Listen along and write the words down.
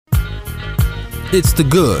It's the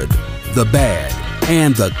Good, the Bad,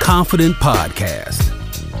 and the Confident Podcast.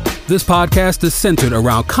 This podcast is centered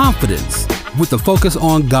around confidence with a focus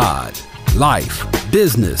on God, life,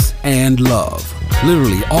 business, and love.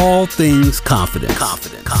 Literally all things confidence.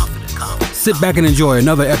 Confident. Sit back and enjoy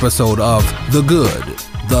another episode of The Good,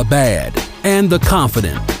 the Bad, and the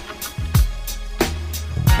Confident.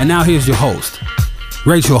 And now here's your host,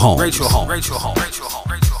 Rachel Holmes.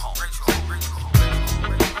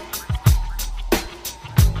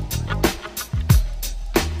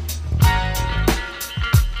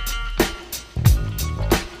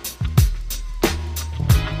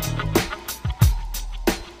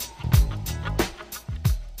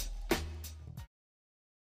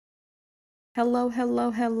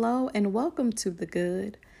 Hello, and welcome to The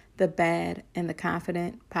Good, the Bad, and the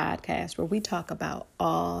Confident podcast, where we talk about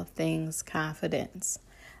all things confidence.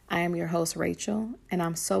 I am your host, Rachel, and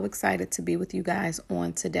I'm so excited to be with you guys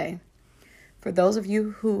on today. For those of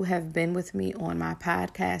you who have been with me on my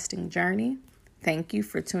podcasting journey, thank you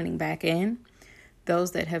for tuning back in.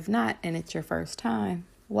 Those that have not, and it's your first time,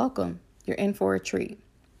 welcome. You're in for a treat.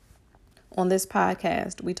 On this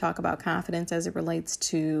podcast, we talk about confidence as it relates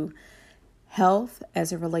to health,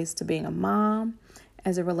 as it relates to being a mom,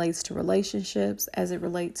 as it relates to relationships, as it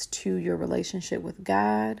relates to your relationship with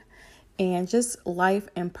God, and just life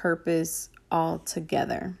and purpose all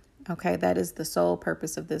together. Okay, that is the sole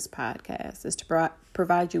purpose of this podcast, is to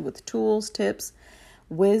provide you with tools, tips,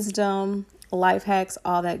 wisdom, life hacks,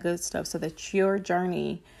 all that good stuff, so that your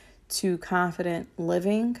journey to confident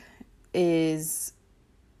living is,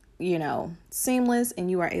 seamless,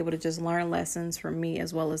 and you are able to just learn lessons from me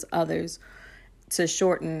as well as others to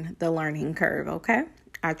shorten the learning curve, okay?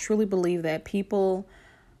 I truly believe that people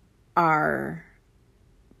are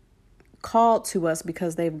called to us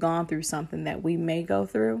because they've gone through something that we may go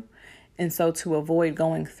through. And so to avoid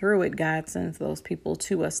going through it, God sends those people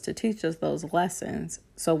to us to teach us those lessons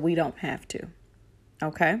so we don't have to,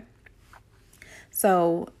 okay?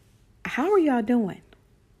 So how are y'all doing?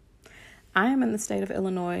 I am in the state of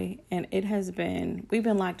Illinois, and we've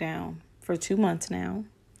been locked down for 2 months now.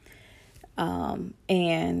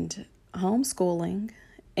 And homeschooling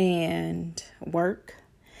and work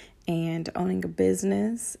and owning a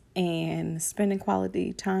business and spending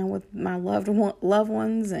quality time with my loved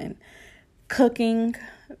ones and cooking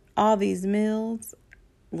all these meals.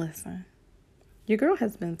 Listen, your girl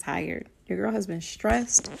has been tired. Your girl has been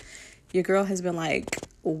stressed. Your girl has been like,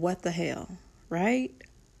 what the hell, right?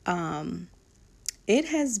 It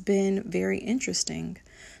has been very interesting.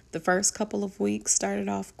 The first couple of weeks started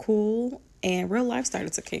off cool, and real life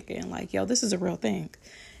started to kick in. Like, yo, this is a real thing.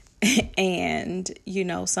 And,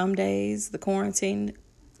 some days the quarantine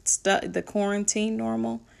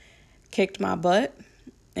normal kicked my butt,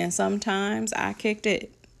 and sometimes I kicked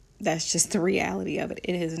it. That's just the reality of it.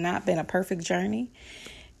 It has not been a perfect journey.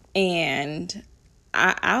 And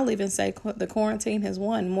I'll even say the quarantine has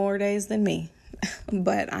won more days than me.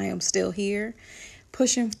 But I am still here,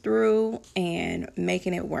 pushing through and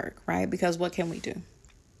making it work, right? Because what can we do?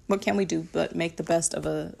 What can we do but make the best of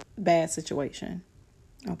a bad situation?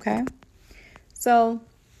 Okay? So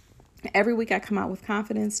every week I come out with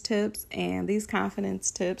confidence tips, and these confidence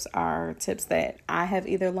tips are tips that I have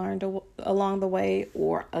either learned along the way,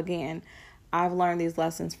 or again, I've learned these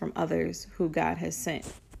lessons from others who God has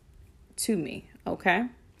sent to me. Okay?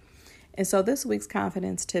 And so this week's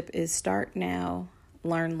confidence tip is start now,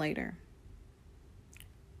 learn later.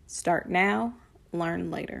 Start now,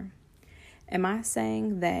 learn later. Am I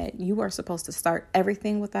saying that you are supposed to start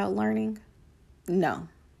everything without learning? No,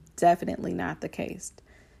 definitely not the case.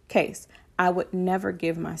 I would never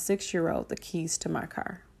give my 6-year-old the keys to my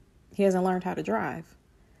car. He hasn't learned how to drive.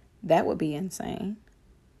 That would be insane.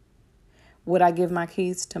 Would I give my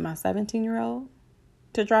keys to my 17-year-old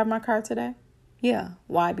to drive my car today? Yeah.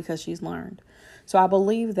 Why? Because she's learned. So I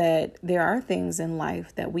believe that there are things in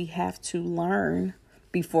life that we have to learn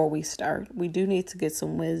before we start. We do need to get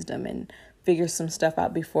some wisdom and figure some stuff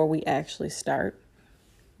out before we actually start.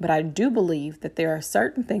 But I do believe that there are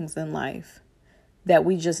certain things in life that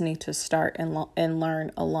we just need to start and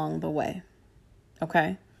learn along the way.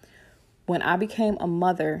 Okay? When I became a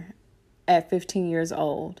mother at 15 years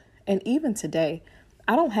old, and even today,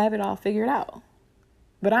 I don't have it all figured out.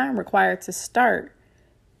 But I am required to start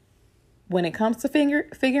when it comes to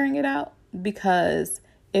figuring it out, because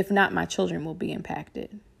if not, my children will be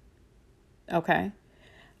impacted. Okay?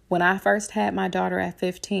 When I first had my daughter at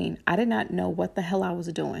 15, I did not know what the hell I was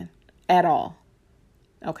doing at all.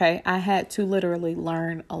 Okay? I had to literally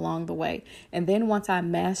learn along the way. And then once I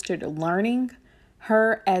mastered learning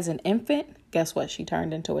her as an infant, guess what? She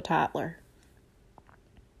turned into a toddler.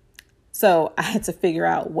 So I had to figure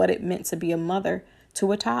out what it meant to be a mother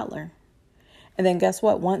to a toddler. And then guess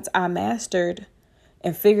what? Once I mastered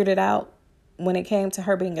and figured it out when it came to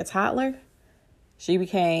her being a toddler, she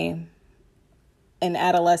became an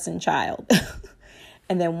adolescent child.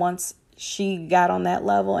 And then once she got on that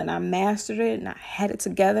level and I mastered it and I had it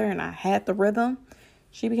together and I had the rhythm,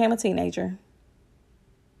 she became a teenager.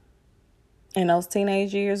 In those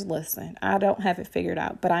teenage years, listen, I don't have it figured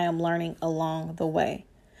out, but I am learning along the way.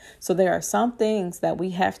 So there are some things that we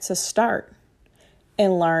have to start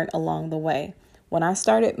and learn along the way. When I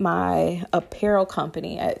started my apparel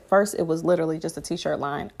company, at first it was literally just a t-shirt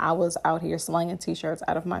line. I was out here slinging t-shirts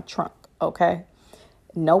out of my trunk, okay?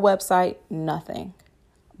 No website, nothing.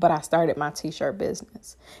 But I started my t-shirt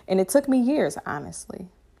business. And it took me years, honestly.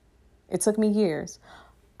 It took me years.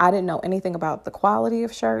 I didn't know anything about the quality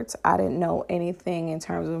of shirts. I didn't know anything in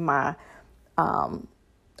terms of my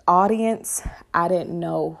audience. I didn't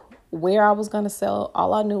know where I was going to sell.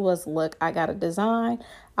 All I knew was, look, I got a design.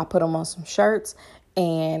 I put them on some shirts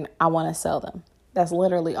and I want to sell them. That's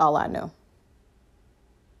literally all I knew.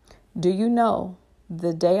 Do you know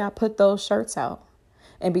the day I put those shirts out?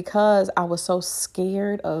 And because I was so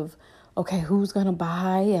scared of, okay, who's going to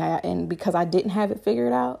buy? And because I didn't have it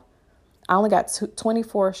figured out, I only got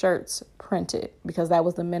 24 shirts printed because that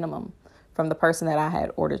was the minimum from the person that I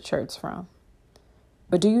had ordered shirts from.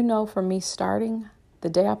 But do you know, for me starting, the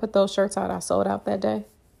day I put those shirts out, I sold out that day.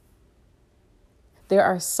 There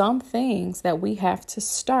are some things that we have to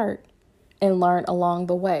start and learn along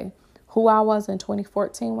the way. Who I was in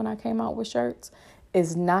 2014 when I came out with shirts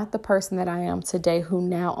is not the person that I am today, who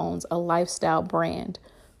now owns a lifestyle brand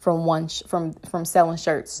from selling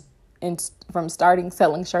shirts and from starting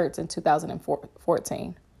selling shirts in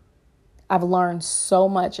 2014. I've learned so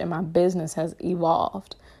much and my business has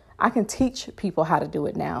evolved. I can teach people how to do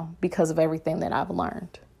it now because of everything that I've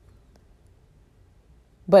learned.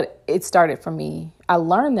 But it started for me. I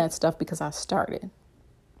learned that stuff because I started.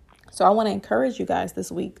 So I want to encourage you guys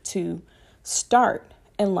this week to start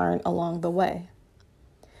and learn along the way.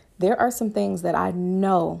 There are some things that I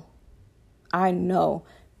know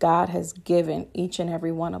God has given each and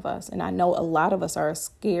every one of us. And I know a lot of us are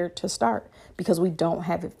scared to start because we don't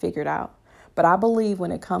have it figured out. But I believe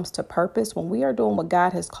when it comes to purpose, when we are doing what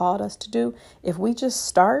God has called us to do, if we just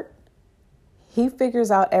start, He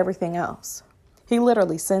figures out everything else. He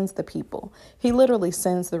literally sends the people. He literally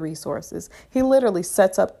sends the resources. He literally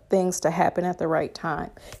sets up things to happen at the right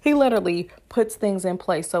time. He literally puts things in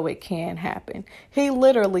place so it can happen. He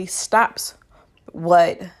literally stops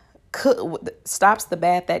the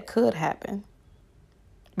bad that could happen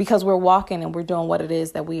because we're walking and we're doing what it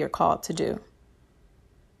is that we are called to do.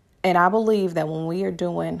 And I believe that when we are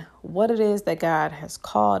doing what it is that God has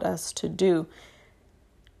called us to do,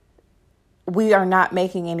 we are not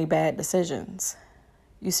making any bad decisions.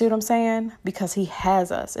 You see what I'm saying? Because He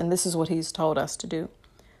has us, and this is what He's told us to do.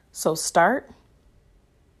 So start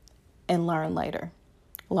and learn later.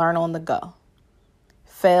 Learn on the go.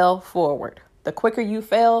 Fail forward. The quicker you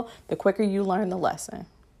fail, the quicker you learn the lesson.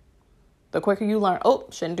 The quicker you learn,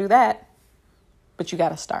 shouldn't do that, but you got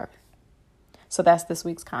to start. So that's this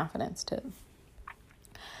week's confidence tip.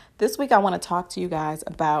 This week, I want to talk to you guys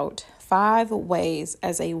about 5 ways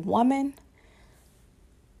as a woman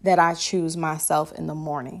that I choose myself in the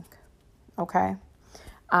morning. Okay.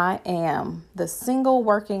 I am the single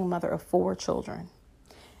working mother of 4 children.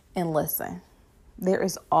 And listen, there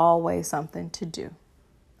is always something to do.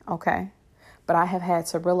 Okay. But I have had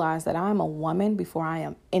to realize that I'm a woman before I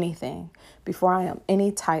am anything, before I am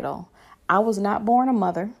any title. I was not born a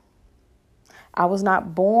mother. I was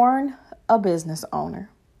not born a business owner.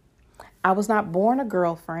 I was not born a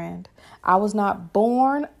girlfriend. I was not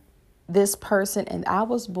born this person, and I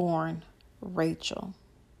was born Rachel.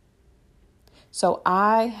 So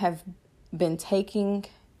I have been taking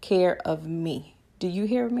care of me. Do you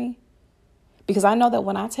hear me? Because I know that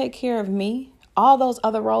when I take care of me, all those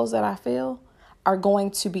other roles that I fill are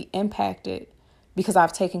going to be impacted because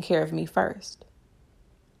I've taken care of me first.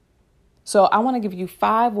 So I want to give you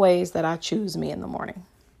 5 ways that I choose me in the morning.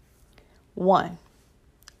 1,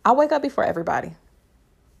 I wake up before everybody.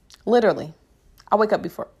 Literally, I wake up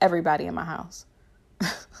before everybody in my house.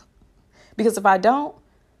 Because if I don't,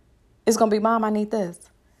 it's going to be, Mom, I need this.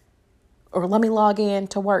 Or let me log in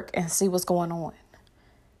to work and see what's going on.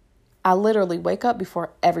 I literally wake up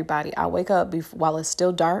before everybody. I wake up while it's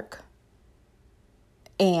still dark.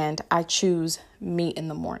 And I choose me in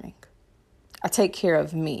the morning. I take care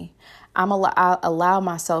of me. I allow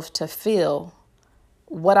myself to feel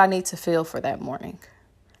what I need to feel for that morning.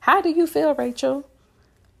 How do you feel, Rachel?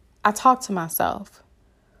 I talk to myself.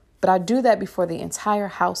 But I do that before the entire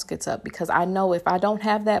house gets up, because I know if I don't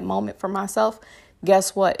have that moment for myself,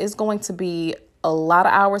 guess what? It's going to be a lot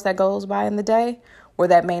of hours that goes by in the day where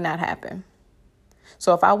that may not happen.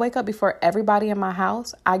 So if I wake up before everybody in my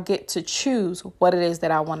house, I get to choose what it is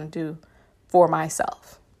that I want to do for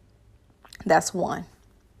myself. That's 1.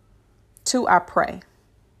 2, I pray.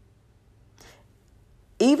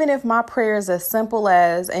 Even if my prayer is as simple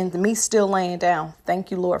as, and me still laying down,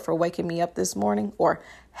 thank you, Lord, for waking me up this morning, or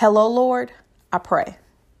hello, Lord, I pray.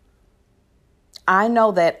 I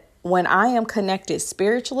know that when I am connected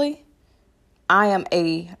spiritually, I am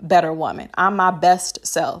a better woman. I'm my best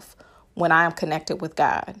self when I am connected with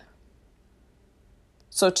God.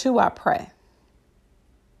 So 2, I pray.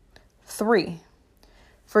 3,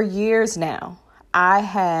 for years now, I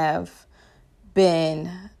have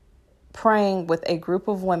been praying with a group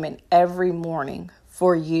of women every morning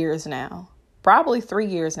for years now, probably 3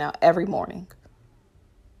 years now, every morning.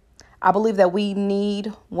 I believe that we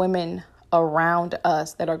need women around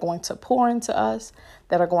us that are going to pour into us,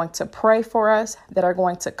 that are going to pray for us, that are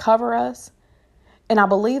going to cover us. And I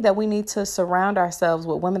believe that we need to surround ourselves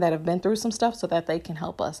with women that have been through some stuff so that they can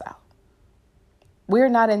help us out. We're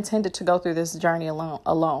not intended to go through this journey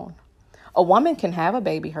alone. A woman can have a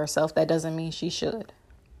baby herself. That doesn't mean she should.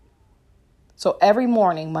 So every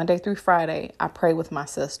morning, Monday through Friday, I pray with my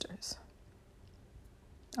sisters.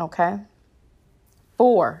 Okay?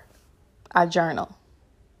 4, I journal.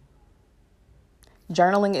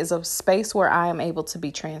 Journaling is a space where I am able to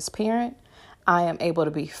be transparent. I am able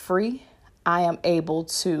to be free. I am able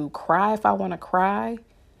to cry if I want to cry.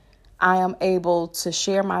 I am able to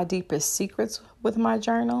share my deepest secrets with my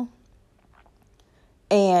journal.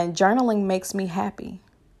 And journaling makes me happy.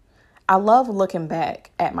 I love looking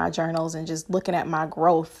back at my journals and just looking at my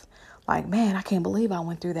growth. Like, man, I can't believe I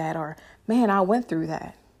went through that. Or, man, I went through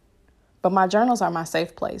that. But my journals are my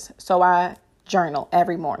safe place. So I journal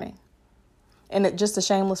every morning. And just a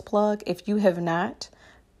shameless plug, if you have not,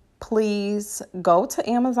 please go to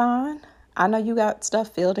Amazon. I know you got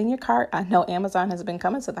stuff filled in your cart. I know Amazon has been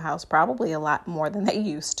coming to the house probably a lot more than they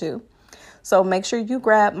used to. So make sure you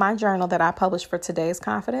grab my journal that I published for today's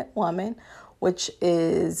Confident Woman, which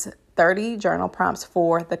is 30 journal prompts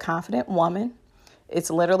for the confident woman. It's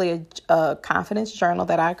literally a confidence journal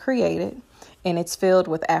that I created, and it's filled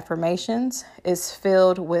with affirmations. It's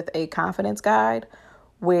filled with a confidence guide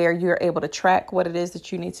where you're able to track what it is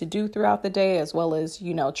that you need to do throughout the day, as well as,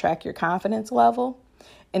 track your confidence level.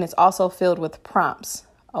 And it's also filled with prompts.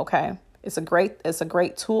 Okay. It's a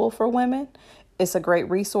great tool for women. It's a great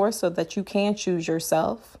resource so that you can choose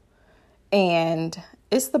yourself. And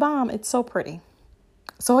it's the bomb. It's so pretty.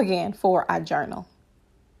 So again, 4, I journal.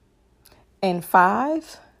 And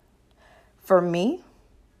 5, for me,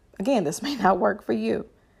 again, this may not work for you.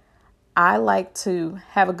 I like to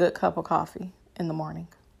have a good cup of coffee in the morning.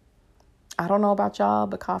 I don't know about y'all,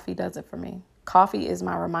 but coffee does it for me. Coffee is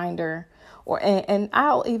my reminder, and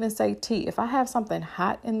I'll even say tea. If I have something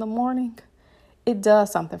hot in the morning, it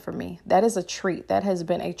does something for me. That is a treat. That has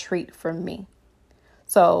been a treat for me.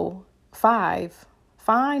 So 5,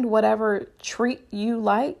 find whatever treat you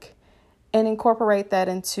like and incorporate that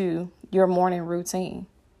into your morning routine.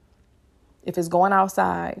 If it's going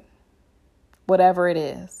outside, whatever it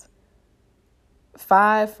is.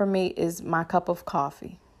 5 for me is my cup of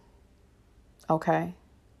coffee. Okay.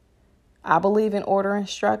 I believe in order and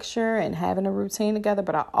structure and having a routine together,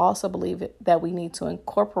 but I also believe that we need to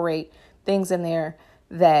incorporate things in there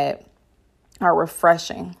that are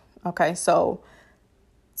refreshing. Okay. So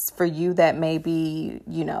for you, that may be,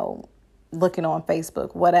 looking on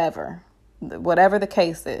Facebook, whatever the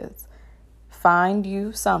case is, find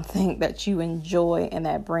you something that you enjoy and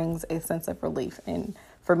that brings a sense of relief. And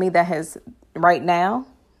for me, that has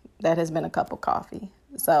been a cup of coffee.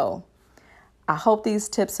 So I hope these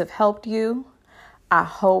tips have helped you. I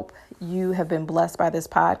hope you have been blessed by this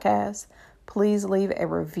podcast. Please leave a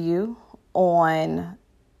review on,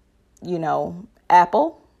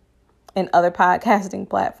 Apple and other podcasting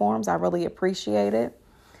platforms. I really appreciate it.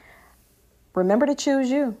 Remember to choose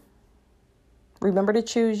you. Remember to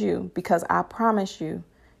choose you, because I promise you,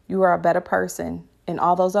 you are a better person in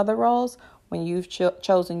all those other roles when you've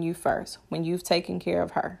chosen you first, when you've taken care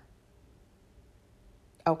of her.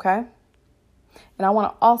 Okay? And I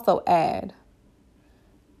want to also add,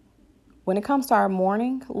 when it comes to our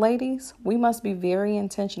morning, ladies, we must be very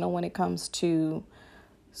intentional when it comes to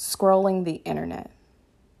scrolling the internet.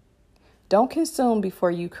 Don't consume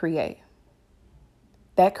before you create.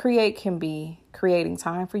 That create can be creating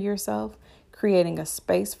time for yourself, creating a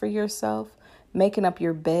space for yourself, making up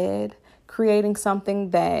your bed, creating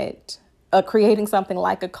something that creating something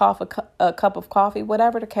like a cup of coffee,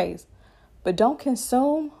 whatever the case. But don't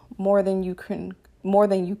consume more than you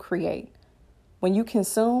create. When you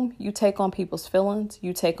consume, you take on people's feelings,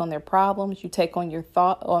 you take on their problems, you take on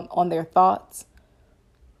on their thoughts.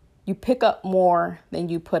 You pick up more than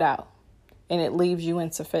you put out, and it leaves you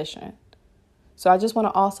insufficient. So I just want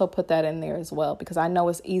to also put that in there as well, because I know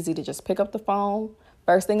it's easy to just pick up the phone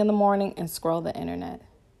first thing in the morning and scroll the internet.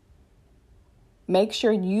 Make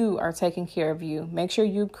sure you are taking care of you. Make sure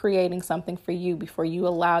you're creating something for you before you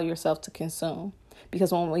allow yourself to consume.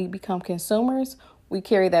 Because when we become consumers, we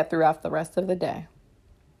carry that throughout the rest of the day.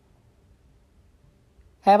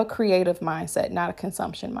 Have a creative mindset, not a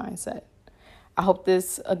consumption mindset. I hope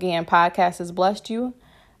this, again, podcast has blessed you.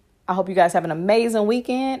 I hope you guys have an amazing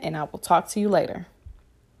weekend, and I will talk to you later.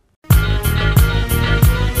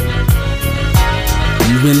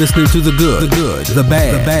 You've been listening to The Good, the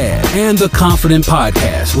Bad, and The Confident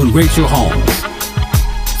Podcast with Rachel Holmes.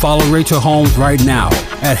 Follow Rachel Holmes right now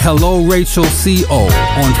at Hello Rachel CO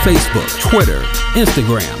on Facebook, Twitter,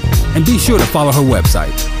 Instagram, and be sure to follow her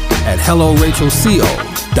website at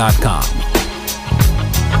HelloRachelCO.com.